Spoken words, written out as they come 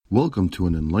Welcome to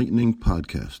an enlightening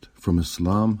podcast from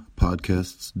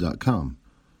IslamPodcasts.com.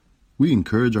 We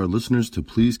encourage our listeners to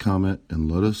please comment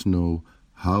and let us know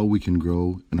how we can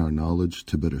grow in our knowledge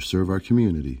to better serve our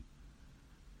community.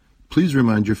 Please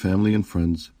remind your family and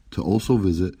friends to also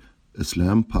visit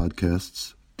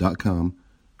IslamPodcasts.com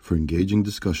for engaging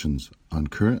discussions on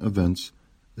current events,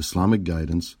 Islamic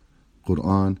guidance,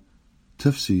 Quran,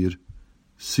 tafsir,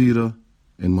 seerah,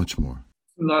 and much more.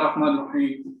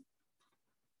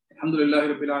 الحمد لله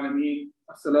رب العالمين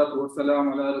الصلاة والسلام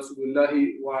على رسول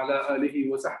الله وعلى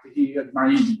آله وصحبه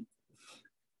أجمعين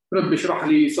رب اشرح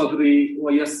لي صدري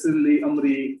ويسر لي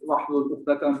أمري واحلل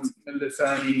عقدة من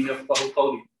لساني يفقهوا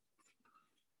قولي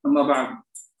أما بعد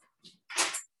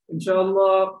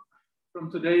Inshallah,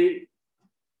 from today,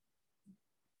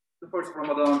 the first of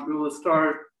Ramadan, we will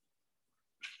start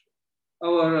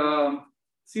our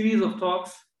series of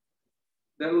talks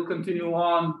that will continue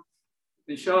on,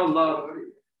 inshallah,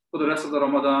 for the rest of the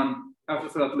Ramadan after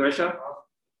Salat al-Isha.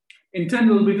 Intent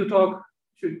will be to talk,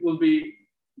 will be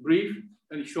brief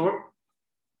and short.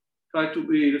 I'll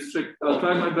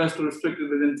try my best to restrict it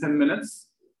within 10 minutes.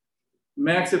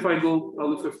 Max, if I go,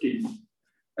 I'll do 15.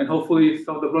 And hopefully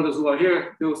some of the brothers who are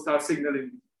here, they will start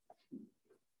signaling.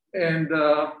 And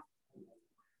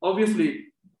obviously,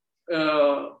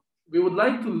 we would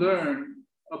like to learn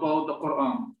about the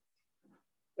Quran.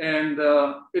 And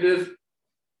it is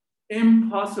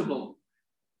impossible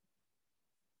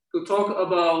to talk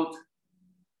about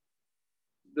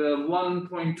the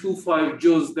 1.25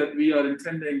 juz that we are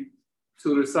intending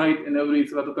to recite in every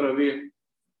Taraweeh,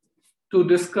 to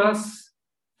discuss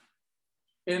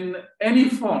in any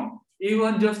form,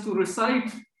 even just to recite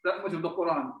that much of the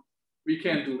Quran. We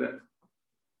can't do that.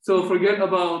 So forget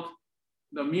about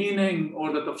the meaning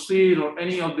or the tafsir or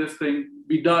any of this thing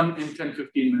be done in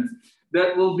 10-15 minutes.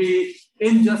 That will be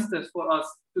injustice for us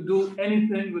to do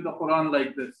anything with the Quran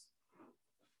like this.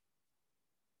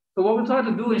 So what we try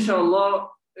to do, inshallah,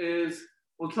 is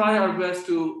we'll try our best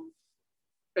to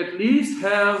at least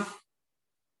have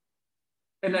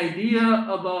an idea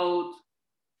about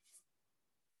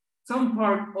some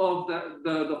part of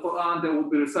the Quran that will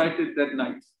be recited that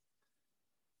night.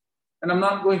 And I'm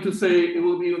not going to say it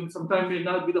will be, sometimes may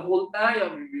not be the whole ayah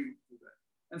we will do that.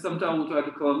 And sometimes we'll try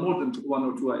to cover more than one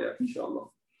or two ayah, inshallah.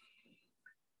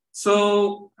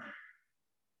 So,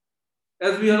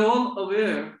 as we are all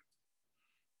aware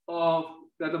of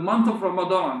that the month of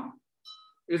Ramadan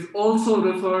is also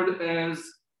referred as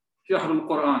Shahrul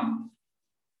Quran.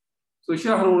 So,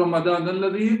 Shahrul Ramadan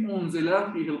alladhi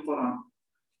unzila fihi al-Quran.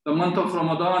 The month of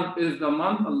Ramadan is the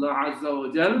month Allah Azza wa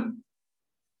Jal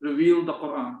revealed the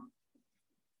Quran.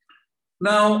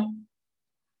 Now,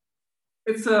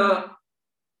 it's an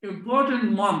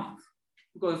important month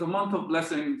because it's a month of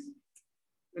blessings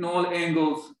in all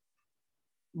angles.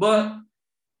 But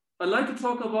I'd like to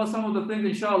talk about some of the things,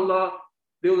 inshallah,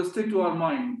 they will stick to our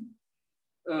mind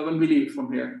when we leave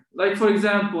from here. Like, for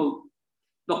example,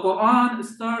 the Quran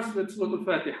starts with Surah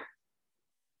Al-Fatiha.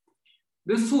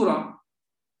 This surah,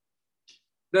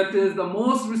 that is the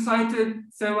most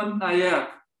recited 7 ayat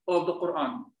of the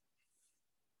Quran.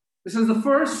 This is the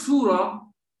first surah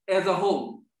as a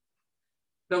whole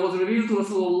that was revealed to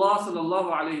Rasulullah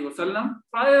sallallahu alayhi wa sallam.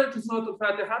 Prior to Surah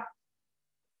Al-Fatiha,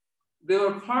 there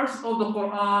were parts of the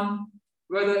Quran,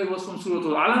 whether it was from Surah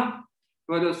Al-Alaq,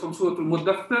 whether it was from Surah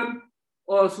Al-Muddathir,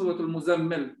 or Surah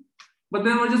Al-Muzammil. But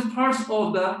there were just parts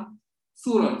of the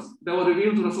surahs that were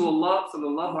revealed to Rasulullah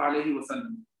sallallahu alayhi wa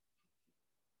sallam.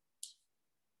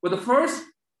 But the first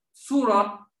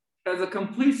surah, as a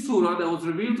complete surah that was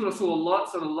revealed to Rasulullah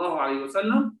sallallahu alayhi wa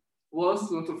sallam, was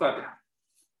Surah Al-Fatiha.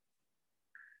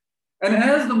 And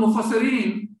as the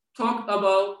Mufassirin talk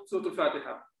about Surah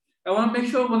Al-Fatiha, I want to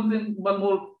make sure one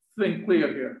more thing clear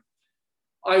here.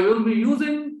 I will be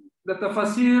using the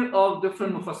tafsir of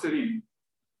different Mufassirin.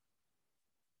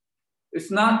 It's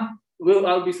not,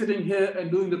 I'll be sitting here and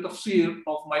doing the tafsir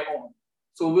of my own.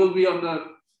 So we'll be on the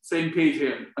same page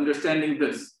here, understanding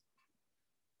this.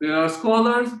 There are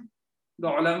scholars, the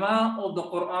ulama of the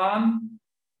Quran,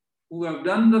 who have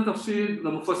done the tafsir, the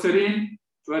Mufassirin,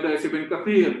 whether it's Ibn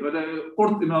Kathir, whether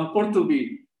Imam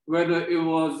Qurtubi, whether it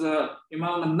was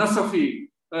Imam al-Nasafi,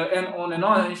 and on and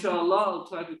on. Inshallah,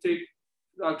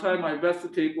 I'll try my best to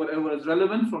take whatever is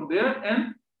relevant from there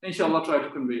and inshallah try to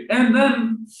convey. And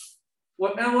then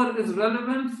whatever is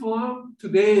relevant for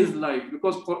today's life,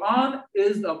 because Quran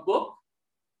is a book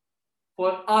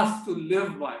for us to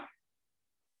live by.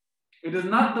 It is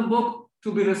not the book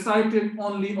to be recited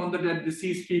only on the dead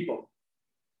deceased people.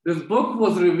 This book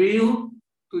was revealed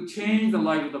to change the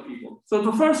life of the people. So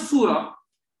the first surah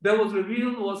that was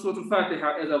revealed was Surah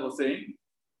Al-Fatiha, as I was saying.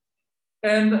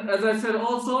 And as I said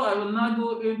also, I will not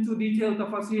go into detailed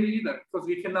tafsir either, because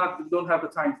we don't have the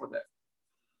time for that.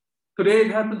 Today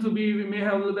it happened to be, we may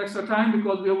have a little extra time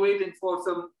because we are waiting for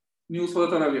some news for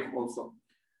Taraweeh also.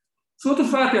 Surah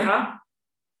Al-Fatiha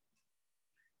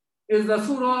is the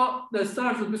surah that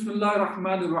starts with Bismillah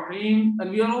ar-Rahman ar-Rahim,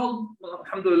 and we are all,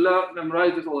 alhamdulillah,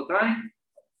 memorize this all the time.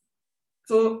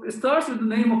 So it starts with the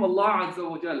name of Allah Azza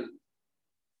wa Jal,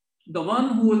 the one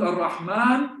who is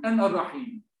Ar-Rahman and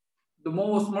Ar-Rahim, the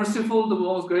most merciful, the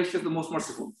most gracious, the most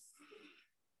merciful.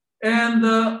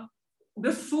 And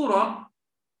this surah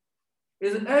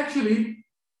is actually,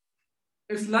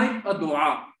 it's like a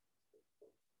dua.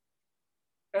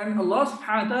 And Allah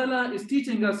subhanahu wa ta'ala is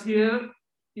teaching us here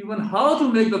even how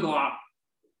to make the dua.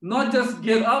 Not just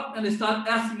get up and start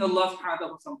asking Allah subhanahu wa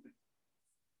ta'ala for something.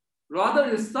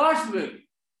 Rather, it starts with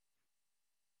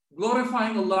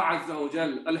glorifying Allah Azza wa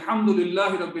Jal.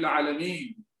 Alhamdulillahi Rabbil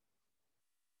Alameen.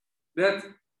 That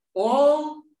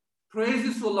all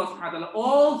praises to Allah subhanahu wa ta'ala,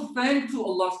 all thanks to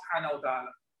Allah subhanahu wa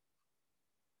ta'ala.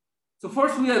 So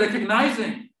first we are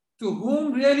recognizing to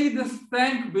whom really this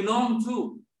thank belongs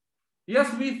to.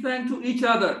 Yes, we thank to each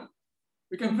other.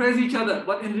 We can praise each other.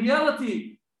 But in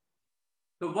reality,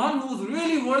 the one who's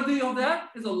really worthy of that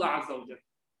is Allah Azza wa Jal.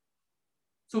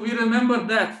 So we remember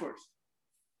that first.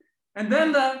 And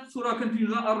then the surah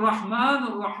continues, Ar-Rahman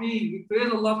Ar-Rahim. We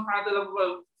praise Allah subhanahu wa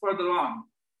ta'ala further on.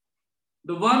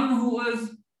 The one who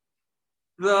is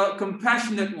the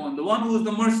compassionate one, the one who is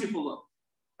the merciful one.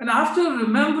 And after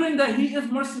remembering that He is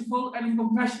merciful and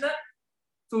compassionate,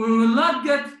 so we will not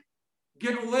get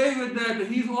away with that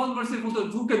He's all merciful, so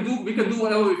we can do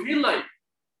whatever we feel like.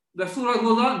 The surah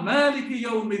goes on, Maliki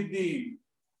Yawmiddin.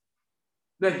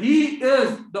 That He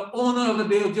is the owner of the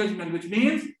day of judgment, which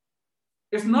means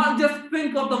it's not just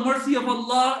think of the mercy of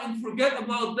Allah and forget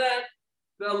about that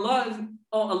Allah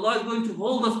is going to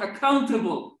hold us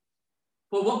accountable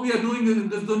for what we are doing in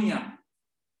this dunya.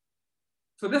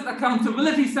 So this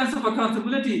accountability, sense of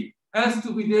accountability, has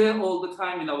to be there all the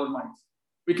time in our minds.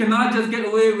 We cannot just get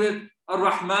away with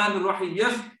Ar-Rahman Ar-Rahim.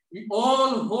 Yes, we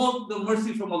all hope the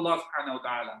mercy from Allah subhanahu wa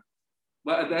ta'ala.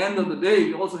 But at the end of the day,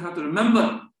 we also have to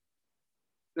remember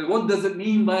that what does it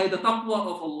mean by the taqwa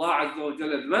of Allah Azza wa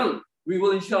Jalla as well. We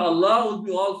will, inshallah, will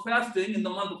be all fasting in the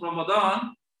month of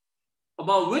Ramadan,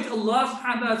 about which Allah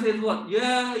subhanahu wa ta'ala says what?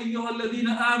 Ya ayyuha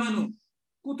alladhina amanu,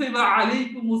 kutiba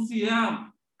alaykumus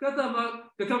siyam, kama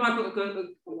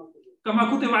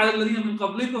kutiba ala alladhina min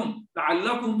qablikum,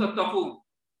 la'allakum tattaqun.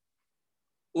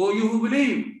 O you who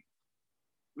believe,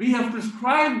 we have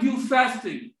prescribed you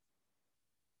fasting,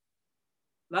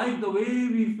 like the way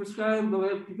we prescribed the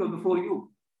way people before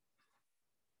you.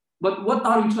 But what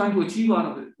are we trying to achieve out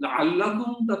of it?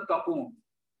 لَعَلَّكُمْ تَتَّقُونَ.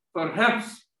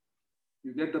 Perhaps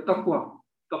you get the taqwa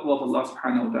of Allah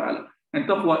subhanahu wa ta'ala. And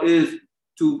taqwa is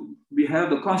to have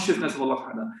the consciousness of Allah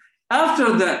subhanahu wa ta'ala.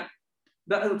 After that,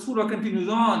 the surah continues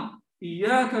on,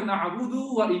 إِيَّاكَ نَعْبُدُ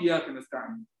وَإِيَّاكَ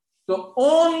نَسْتَعِينُ. The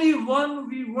only one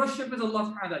we worship is Allah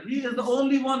subhanahu wa ta'ala. He is the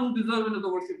only one who deserves the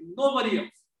worship, nobody else.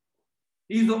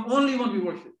 He is the only one we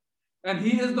worship. And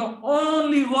He is the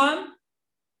only one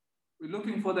we're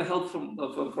looking for the help from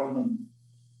Him.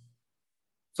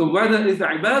 So whether it's the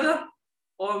ibadah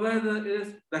or whether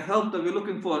it's the help that we're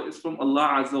looking for is from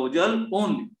Allah Azza wa Jal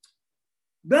only.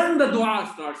 Then the dua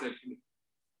starts actually.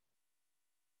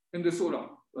 In the surah,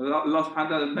 Allah subhanahu wa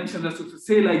ta'ala mentioned us to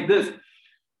say like this,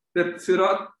 that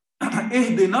sirat,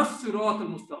 Ihdina sirat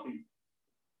al-mustaqim.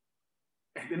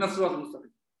 Ihdina sirat al-mustaqim.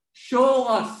 Show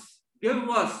us, give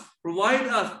us, provide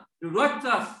us, direct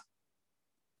us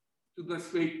to the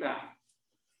straight path.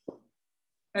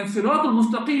 And Sirat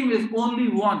al-Mustaqim is only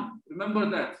one. Remember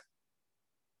that.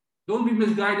 Don't be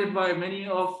misguided by many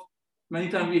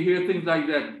times we hear things like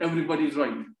that. Everybody's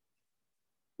right.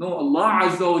 No, Allah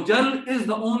Azza wa Jal is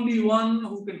the only one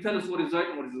who can tell us what is right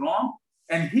and what is wrong.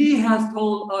 And He has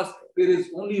told us there is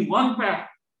only one path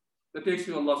that takes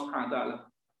you to Allah subhanahu wa ta'ala.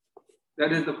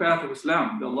 That is the path of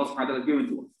Islam that Allah subhanahu wa ta'ala has given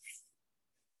to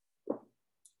us.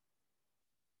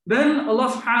 Then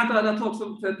Allah subhanahu wa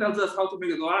ta'ala tells us how to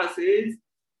make a dua. It says,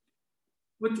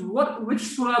 which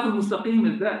Surat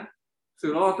al-Mustaqim is that?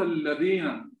 Surat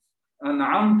al-Ladina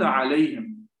an'amta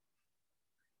alayhim.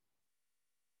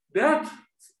 That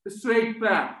straight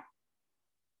path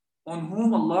on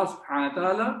whom Allah subhanahu wa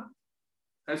ta'ala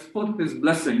has put His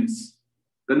blessings,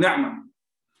 the ni'mah.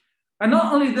 And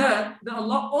not only that, that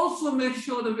Allah also makes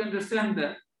sure that we understand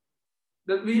that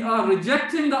we are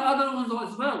rejecting the other ones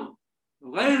as well.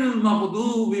 غَيْرِ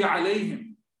الْمَغْضُوبِ عَلَيْهِمْ.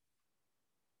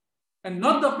 And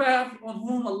not the path on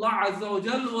whom Allah Azza wa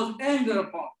Jalla was angered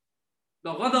upon.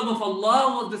 The ghadab of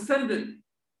Allah was descended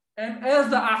And as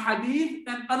the ahadith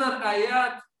and other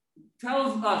ayat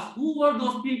tells us, who were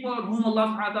those people on whom Allah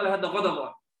subhanahu wa ta'ala had the ghadab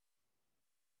on?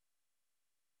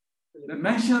 It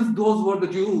mentions those were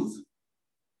the Jews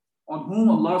on whom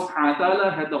Allah subhanahu wa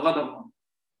ta'ala had the ghadab on.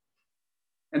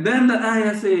 And then the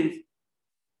ayah says,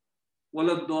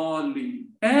 وَلَدَّالِّينَ,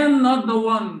 and not the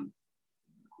one.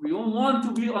 We don't want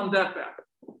to be on that path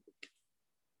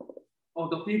of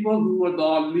the people who were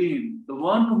dallin, the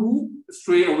one who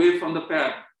stray away from the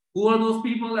path. Who are those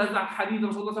people, as the hadith of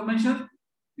Rasulullah mentioned?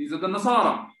 These are the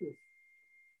Nasara.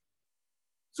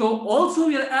 So also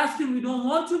we are asking, we don't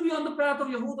want to be on the path of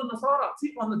Yahud and Nasara.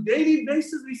 See, on a daily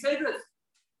basis we say this.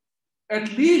 At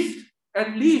least,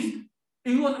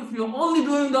 even if you're only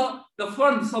doing the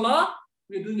fard salah,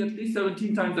 we're doing at least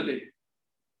 17 times a day.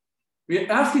 We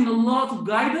are asking Allah to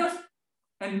guide us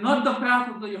and not the path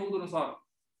of the Yahud and Nasara.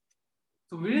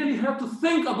 So we really have to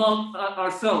think about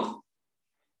ourselves.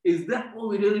 Is that what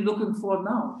we're really looking for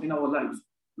now in our lives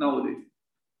nowadays?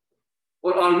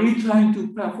 Or are we trying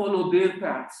to follow their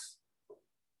paths,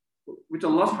 which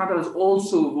Allah subhanahu wa ta'ala has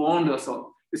also warned us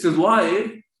of? This is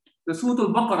why the Surah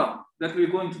Al-Baqarah that we're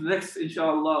going to next,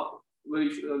 inshallah,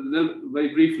 very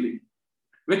briefly,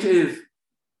 which is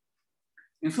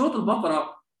in Surah Al-Baqarah,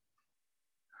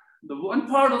 the one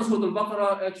part of Surah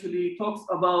Al-Baqarah actually talks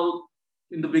about,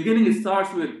 in the beginning it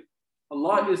starts with,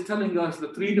 Allah is telling us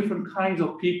the three different kinds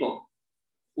of people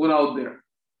who are out there.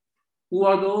 Who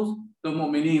are those? The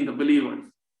mu'mineen, the believers.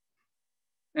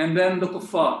 And then the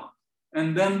kuffar.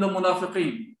 And then the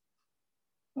munafiqeen.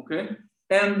 Okay?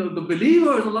 And the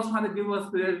believers, Allah subhanahu wa ta'ala give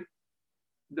us their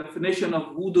definition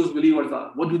of who those believers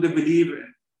are. What do they believe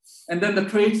in? And then the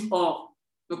traits of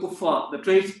the kuffar, the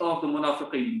traits of the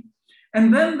munafiqeen.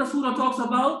 And then the surah talks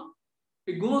about,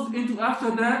 it goes into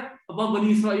after that about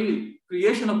Bani Israel,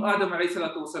 creation of Adam alayhi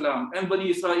salatu wasalam, and Bani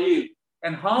Israel,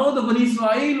 and how the Bani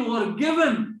Israel were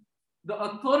given the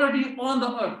authority on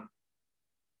the earth.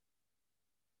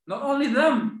 Not only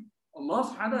them, Allah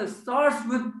subhanahu wa ta'ala starts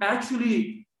with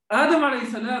actually Adam alayhi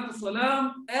salatu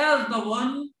wasalam as the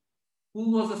one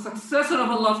who was a successor of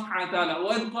Allah subhanahu wa ta'ala.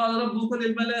 وَإِذْ قَالَ رَبُّكَ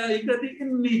لِلْمَلَائِكَةِ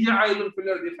إِنِّي جَعِلٌ فِي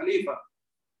الْأَرْضِ خَلِيفَةً.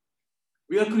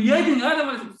 We are creating Adam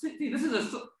alayhi salatu wasalam. See, this is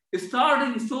a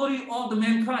starting story of the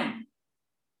mankind.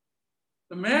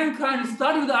 The mankind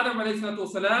started with Adam alayhi salatu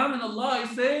wasalam, and Allah is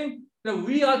saying that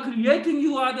we are creating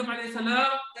you, Adam alayhi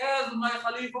salam, as my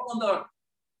Khalifa on the earth.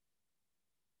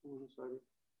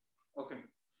 Okay.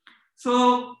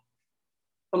 So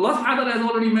Allah subhanahu wa ta'ala has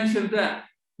already mentioned that.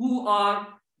 Who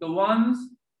are the ones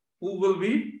who will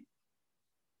be?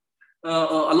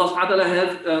 Allah subhanahu wa ta'ala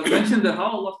has mentioned that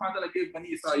how Allah subhanahu wa ta'ala gave Bani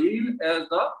Israel as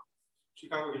the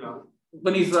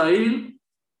Bani Israel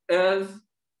as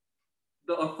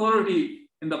the authority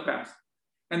in the past.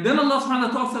 And then Allah subhanahu wa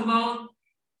ta'ala talks about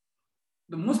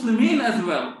the Muslimin as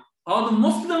well, how the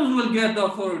Muslims will get the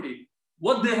authority,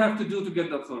 what they have to do to get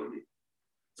the authority.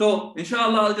 So,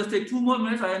 inshallah, I'll just take 2 more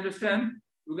minutes. I understand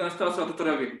we're going to start Surah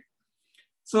Taraweeh.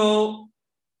 So,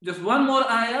 just one more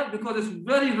ayah, because it's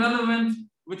very relevant,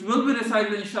 which will be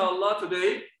recited, inshallah,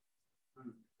 today,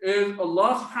 is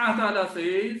Allah subhanahu wa ta'ala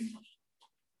says,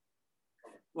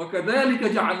 وَكَذَلِكَ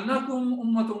جَعَلْنَاكُمْ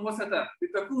أُمَّةٌ وَسَطًا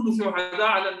لِتَكُونُوا شُهَدَاءَ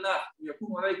عَلَى النَّاسِ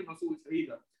وَيَكُونَ عَلَيْكُمْ رَسُولٌ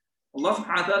شَهِيدًا. Allah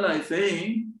subhanahu wa ta'ala is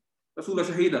saying, Rasulullah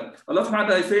Shahida. Allah subhanahu wa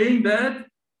ta'ala is saying that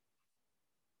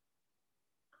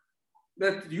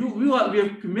we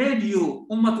have made you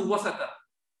ummatu wasata,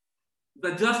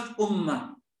 the just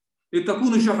ummah.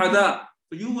 لِتَكُونُوا شُهَدَاءَ,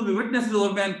 so you will be witnesses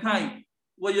of mankind.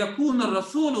 وَيَكُونَ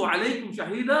الرَّسُولُ عَلَيْكُمْ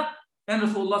شَهِيدًا, and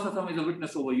Rasulullah is a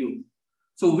witness over you.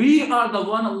 So we are the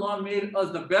one Allah made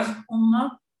us the best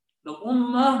ummah, the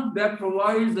ummah that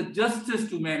provides the justice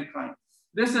to mankind.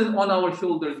 This is on our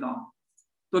shoulders now.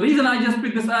 The reason I just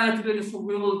picked this ayah today is so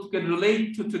we can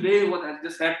relate to today what has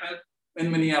just happened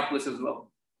in Minneapolis as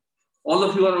well. All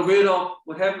of you are aware of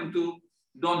what happened to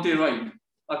Dante Wright.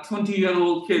 A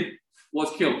 20-year-old kid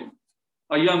was killed.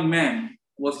 A young man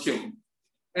was killed.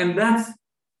 And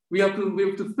we have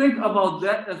to think about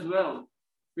that as well.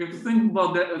 We have to think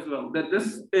about that as well. That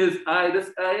this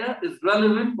ayah is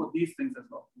relevant for these things as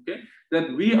well. Okay?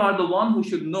 That we are the one who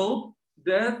should know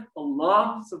that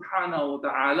Allah subhanahu wa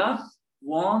ta'ala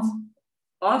wants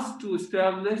us to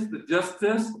establish the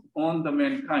justice on the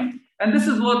mankind. And this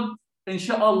is what,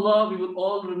 inshallah, we will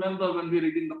all remember when we're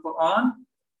reading the Quran,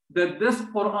 that this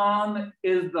Quran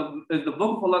is the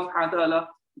book of Allah subhanahu wa ta'ala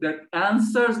that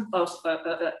answers us,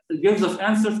 gives us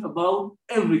answers about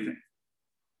everything.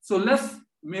 So let's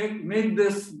make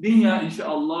this niyyah,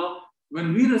 inshallah,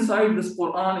 when we recite this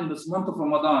Quran in this month of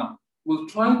Ramadan, we'll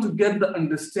try to get the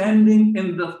understanding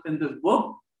in this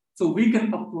book so we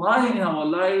can apply in our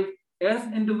life as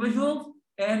individuals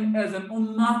and as an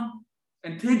ummah,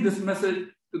 and take this message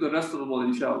to the rest of the world,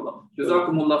 inshallah.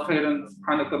 Jazakumullah khairan.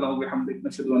 Subhanakallah wa bihamdik.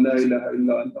 Nashhadu an la ilaha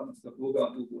illa anta nastaghfiruka wa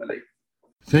natubu ilayk.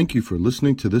 Thank you for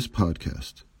listening to this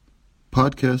podcast.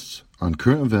 Podcasts on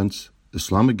current events,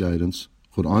 Islamic guidance,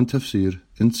 Quran tafsir,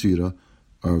 and seerah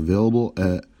are available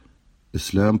at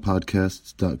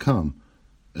islampodcasts.com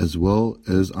as well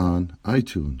as on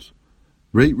iTunes.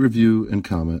 Rate, review, and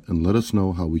comment, and let us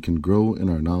know how we can grow in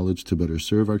our knowledge to better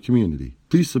serve our community.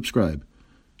 Please subscribe,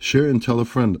 share, and tell a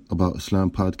friend about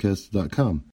islampodcasts.com.